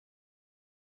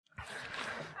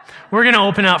we're going to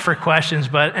open up for questions,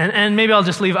 and maybe I'll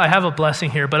just leave. I have a blessing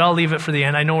here, but I'll leave it for the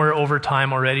end. I know we're over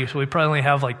time already, so we probably only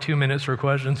have like 2 minutes for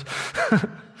questions.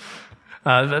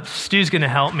 Stu's going to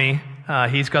help me.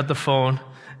 He's got the phone,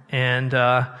 and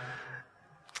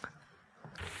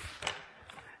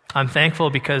I'm thankful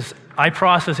because I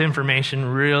process information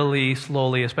really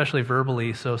slowly, especially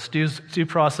verbally. So Stu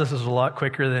processes a lot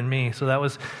quicker than me. So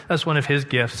that's one of his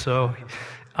gifts. So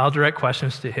I'll direct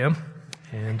questions to him,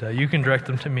 and you can direct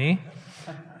them to me.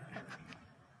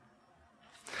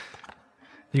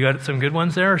 You got some good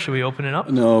ones there, or should we open it up?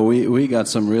 No, we got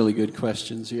some really good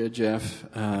questions here, Jeff.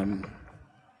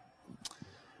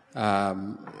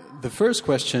 The first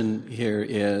question here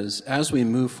is, as we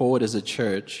move forward as a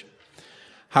church,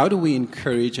 how do we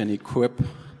encourage and equip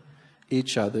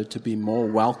each other to be more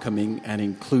welcoming and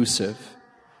inclusive?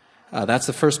 That's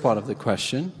the first part of the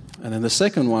question. And then the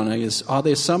second one is, are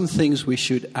there some things we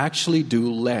should actually do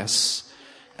less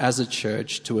as a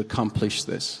church to accomplish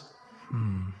this?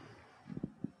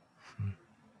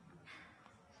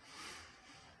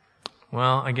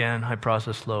 Well, again, I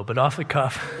process slow, but off the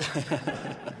cuff.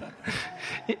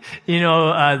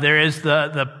 There is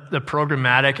the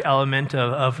programmatic element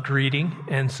of greeting,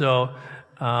 and so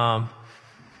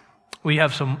we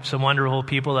have some wonderful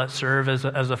people that serve as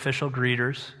official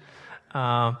greeters.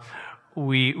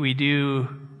 We do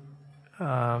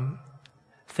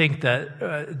think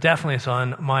that definitely it's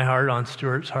on my heart, on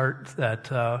Stuart's heart, that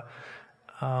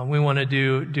we want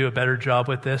to do a better job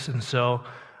with this, and so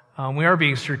we are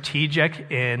being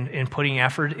strategic in putting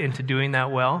effort into doing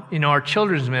that well. Our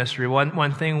children's ministry,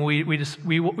 one thing we decide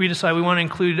we want to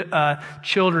include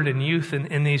children and youth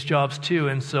in these jobs too,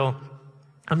 and so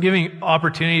I'm giving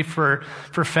opportunity for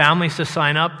families to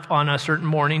sign up on a certain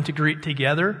morning to greet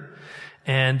together.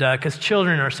 And because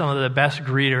children are some of the best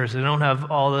greeters, they don't have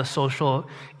all the social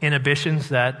inhibitions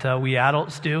that we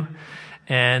adults do,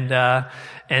 and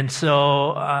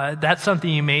so that's something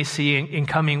you may see in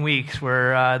coming weeks,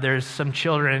 where there's some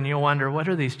children, and you'll wonder, what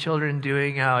are these children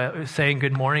doing, saying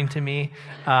good morning to me?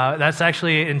 That's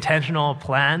actually an intentional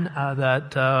plan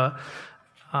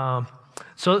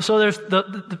So there's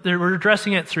we're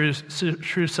addressing it through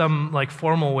some like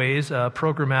formal ways,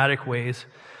 programmatic ways.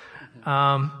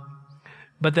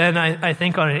 But then I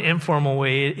think on an informal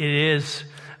way, it is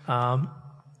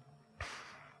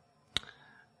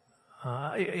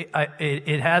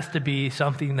it has to be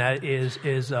something that is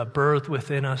birthed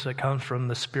within us, that comes from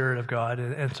the Spirit of God,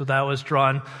 and so that was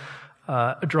drawn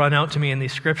out to me in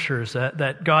these scriptures,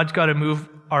 that God's got to move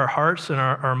our hearts and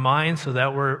our minds, so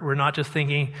that we're not just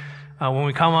thinking when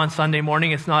we come on Sunday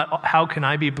morning, it's not how can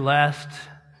I be blessed.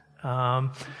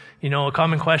 A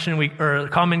common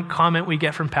comment we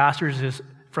get from pastors is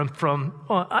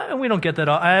we don't get that.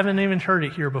 I haven't even heard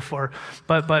it here before,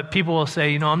 but people will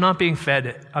say, I'm not being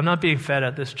fed. I'm not being fed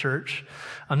at this church.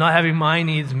 I'm not having my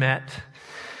needs met.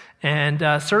 And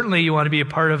certainly, you want to be a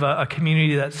part of a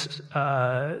community that's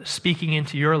speaking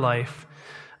into your life.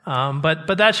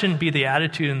 But that shouldn't be the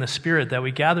attitude and the spirit that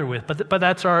we gather with. But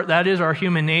that is our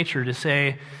human nature to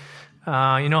say,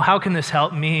 how can this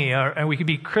help me? And we could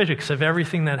be critics of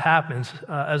everything that happens,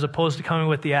 as opposed to coming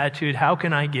with the attitude, how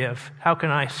can I give? How can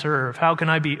I serve? How can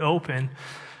I be open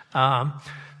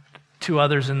to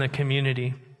others in the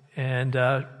community? And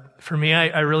for me,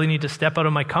 I really need to step out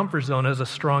of my comfort zone as a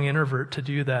strong introvert to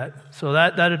do that. So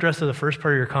that addresses the first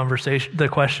part of your conversation, the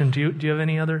question. Do you have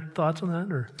any other thoughts on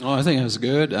that? Or? Oh, I think that's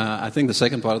good. I think the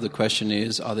second part of the question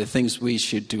is, are there things we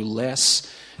should do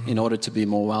less in order to be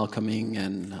more welcoming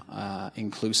and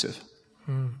inclusive?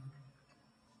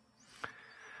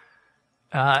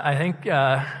 I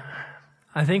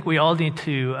think we all need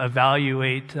to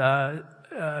evaluate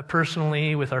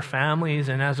personally with our families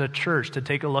and as a church, to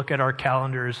take a look at our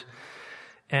calendars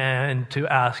and to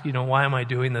ask, why am I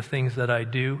doing the things that I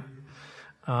do?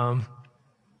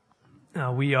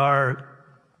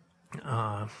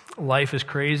 Life is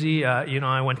crazy.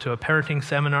 I went to a parenting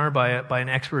seminar by an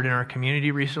expert in our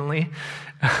community recently,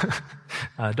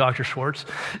 Dr. Schwartz,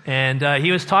 and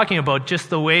he was talking about just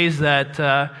the ways that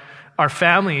our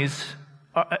families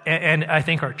and I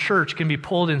think our church can be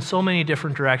pulled in so many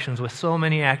different directions with so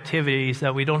many activities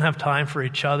that we don't have time for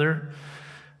each other.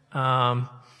 Where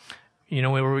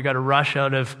we got to rush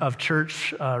out of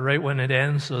church right when it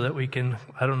ends so that we can,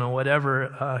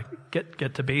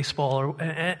 get to baseball we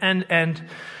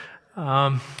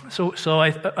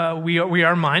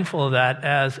are mindful of that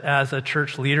as a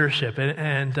church leadership,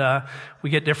 and we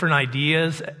get different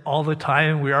ideas all the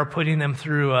time. We are putting them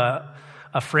through a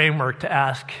framework to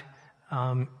ask,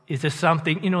 is this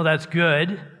something that's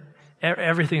good?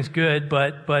 Everything's good,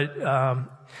 but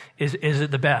is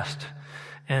it the best?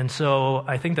 And so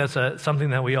I think that's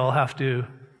something that we all have to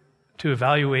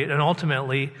evaluate. And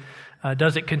ultimately,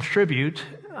 does it contribute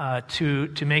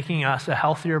to making us a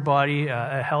healthier body,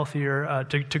 a healthier,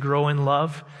 to grow in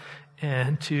love,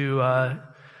 and to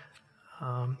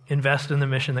invest in the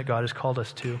mission that God has called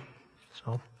us to?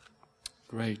 So,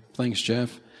 great. Thanks,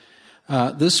 Jeff.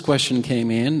 This question came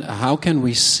in. How can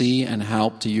we see and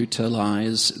help to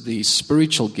utilize the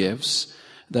spiritual gifts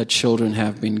that children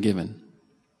have been given?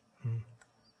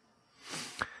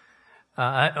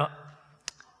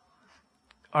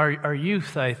 Our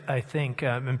youth, I think,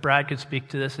 and Brad could speak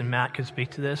to this, and Matt could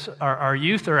speak to this. Our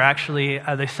youth are actually,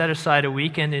 they set aside a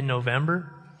weekend in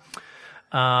November,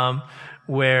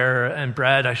 where, and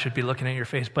Brad, I should be looking at your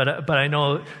face, but I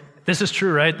know this is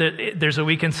true, right? That there's a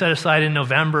weekend set aside in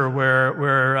November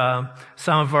where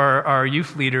some of our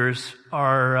youth leaders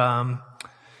are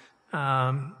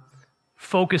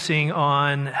focusing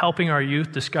on helping our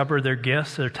youth discover their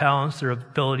gifts, their talents, their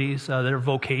abilities, their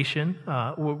vocation,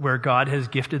 where God has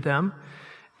gifted them,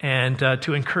 and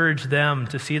to encourage them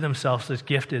to see themselves as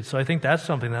gifted. So I think that's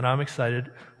something that I'm excited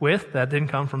with. That didn't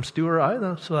come from Stu or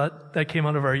I, so that came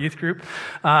out of our youth group.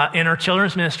 In our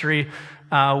children's ministry,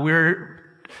 we're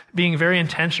being very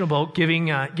intentional about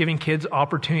giving kids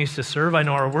opportunities to serve. I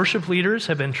know our worship leaders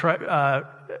have been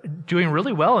doing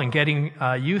really well in getting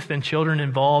youth and children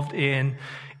involved in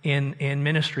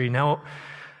ministry. Now,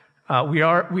 we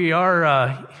are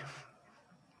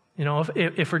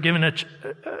if we're given a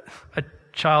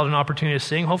child an opportunity to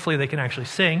sing, hopefully they can actually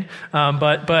sing.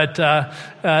 But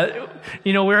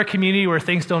we're a community where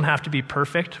things don't have to be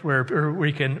perfect, where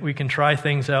we can try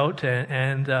things out,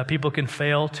 and people can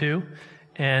fail too.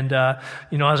 And,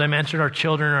 as I mentioned, our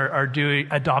children are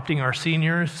adopting our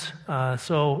seniors.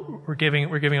 So we're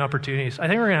giving opportunities. I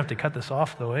think we're going to have to cut this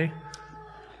off, though, eh?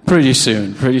 Pretty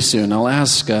soon. I'll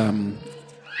ask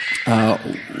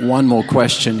one more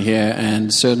question here,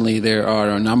 and certainly there are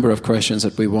a number of questions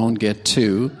that we won't get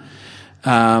to.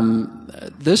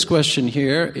 This question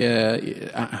here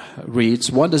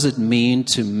reads, what does it mean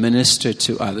to minister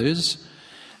to others?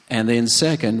 And then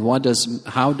second, where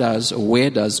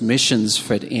does missions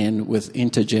fit in with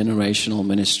intergenerational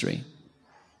ministry?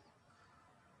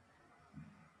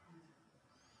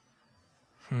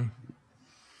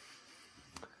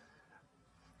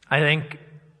 I think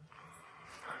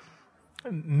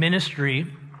ministry,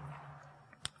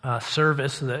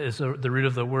 service is the root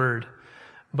of the word,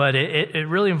 but it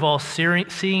really involves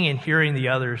seeing and hearing the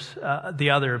other,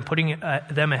 and putting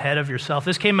them ahead of yourself.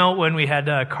 This came out when we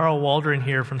had Carl Waldron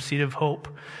here from Seed of Hope,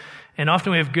 and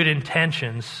often we have good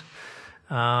intentions.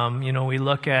 We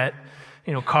look at,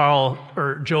 Carl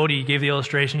or Jody gave the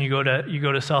illustration. You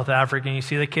go to South Africa and you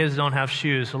see the kids don't have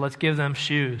shoes, so let's give them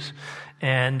shoes,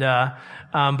 and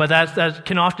but that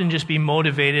can often just be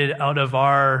motivated out of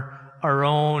our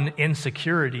own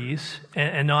insecurities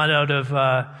and not out of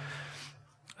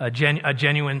a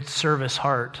genuine service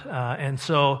heart. And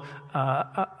so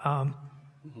I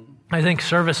think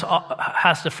service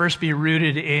has to first be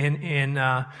rooted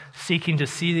in seeking to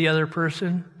see the other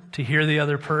person, to hear the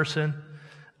other person,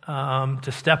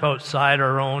 to step outside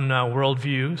our own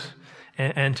worldviews,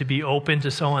 and to be open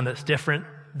to someone that's different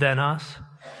than us.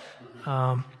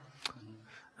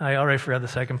 I already forgot the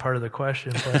second part of the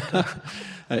question. But,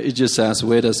 it just asks,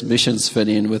 where does missions fit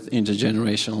in with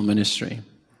intergenerational ministry?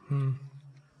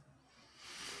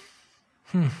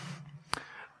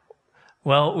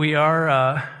 Well, we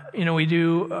are, we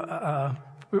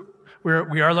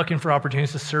are looking for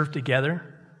opportunities to serve together.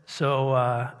 So,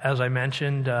 as I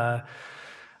mentioned,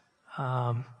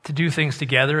 to do things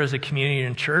together as a community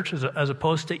and church, as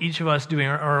opposed to each of us doing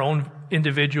our own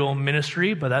individual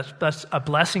ministry. But that's a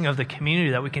blessing of the community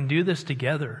that we can do this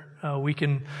together. We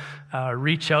can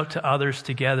reach out to others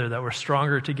together, that we're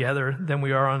stronger together than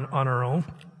we are on our own.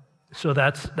 So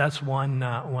that's one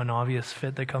obvious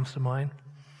fit that comes to mind.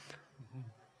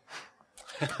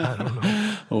 I don't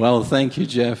know. Well, thank you,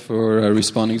 Jeff, for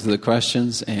responding to the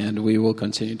questions, and we will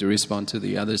continue to respond to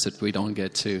the others that we don't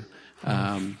get to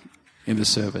in the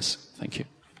service. Thank you.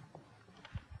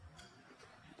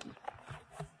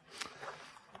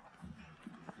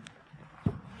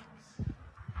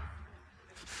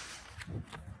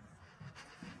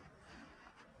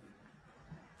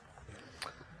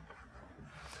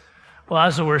 Well,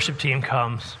 as the worship team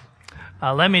comes,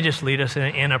 let me just lead us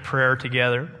in a prayer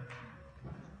together.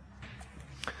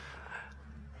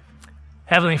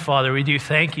 Heavenly Father, we do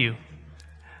thank you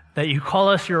that you call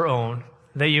us your own,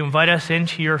 that you invite us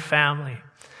into your family,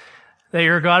 that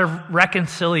you're a God of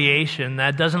reconciliation,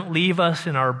 that doesn't leave us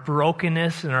in our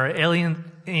brokenness and our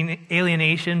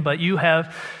alienation, but you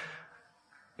have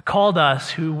called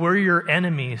us who were your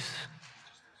enemies.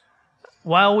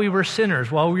 While we were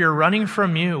sinners, while we were running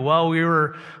from you, while we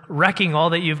were wrecking all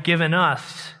that you've given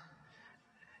us,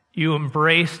 you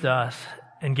embraced us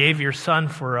and gave your Son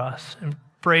for us,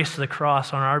 embraced the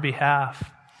cross on our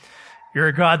behalf. You're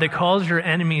a God that calls your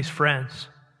enemies friends.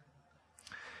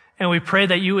 And we pray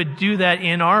that you would do that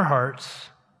in our hearts,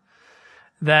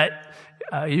 that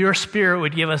your Spirit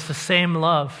would give us the same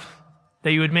love,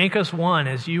 that you would make us one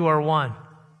as you are one.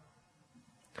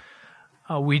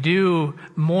 We do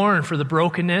mourn for the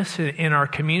brokenness in our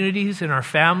communities, in our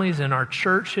families, in our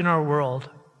church, in our world.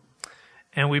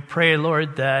 And we pray,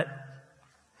 Lord, that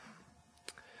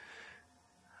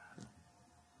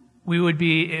we would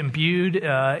be imbued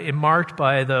and marked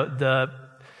by the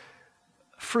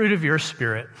fruit of your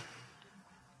Spirit,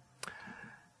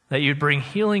 that you'd bring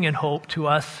healing and hope to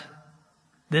us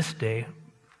this day.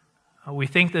 We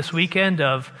think this weekend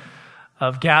of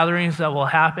gatherings that will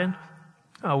happen.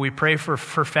 We pray for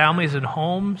families and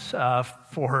homes,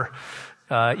 for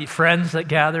friends that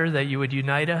gather, that you would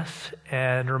unite us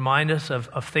and remind us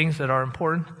of things that are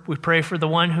important. We pray for the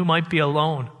one who might be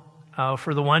alone,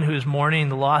 for the one who is mourning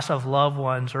the loss of loved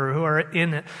ones or who are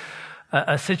in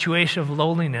a situation of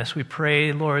loneliness. We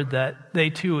pray, Lord, that they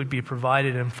too would be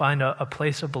provided and find a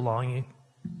place of belonging.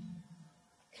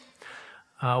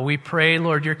 We pray,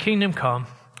 Lord, your kingdom come.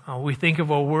 We think of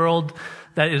a world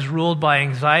that is ruled by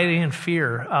anxiety and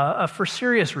fear for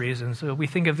serious reasons. We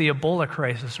think of the Ebola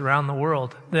crisis around the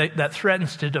world that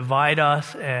threatens to divide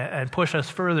us and push us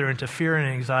further into fear and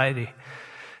anxiety.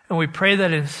 And we pray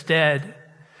that instead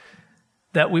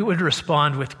that we would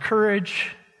respond with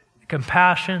courage,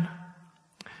 compassion,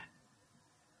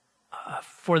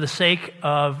 for the sake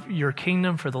of your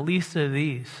kingdom, for the least of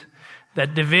these,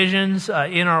 that divisions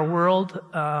in our world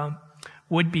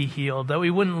would be healed, that we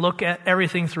wouldn't look at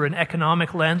everything through an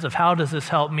economic lens of how does this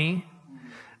help me,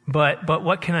 but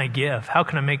what can I give? How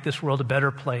can I make this world a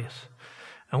better place?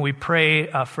 And we pray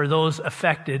for those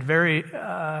affected very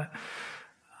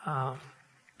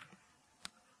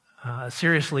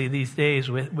seriously these days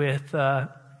with that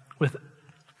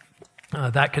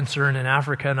concern in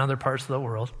Africa and other parts of the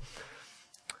world.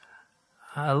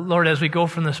 Lord, as we go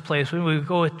from this place, may we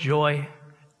go with joy,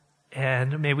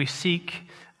 and may we seek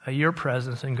your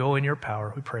presence and go in your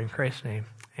power. We pray in Christ's name.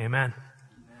 Amen.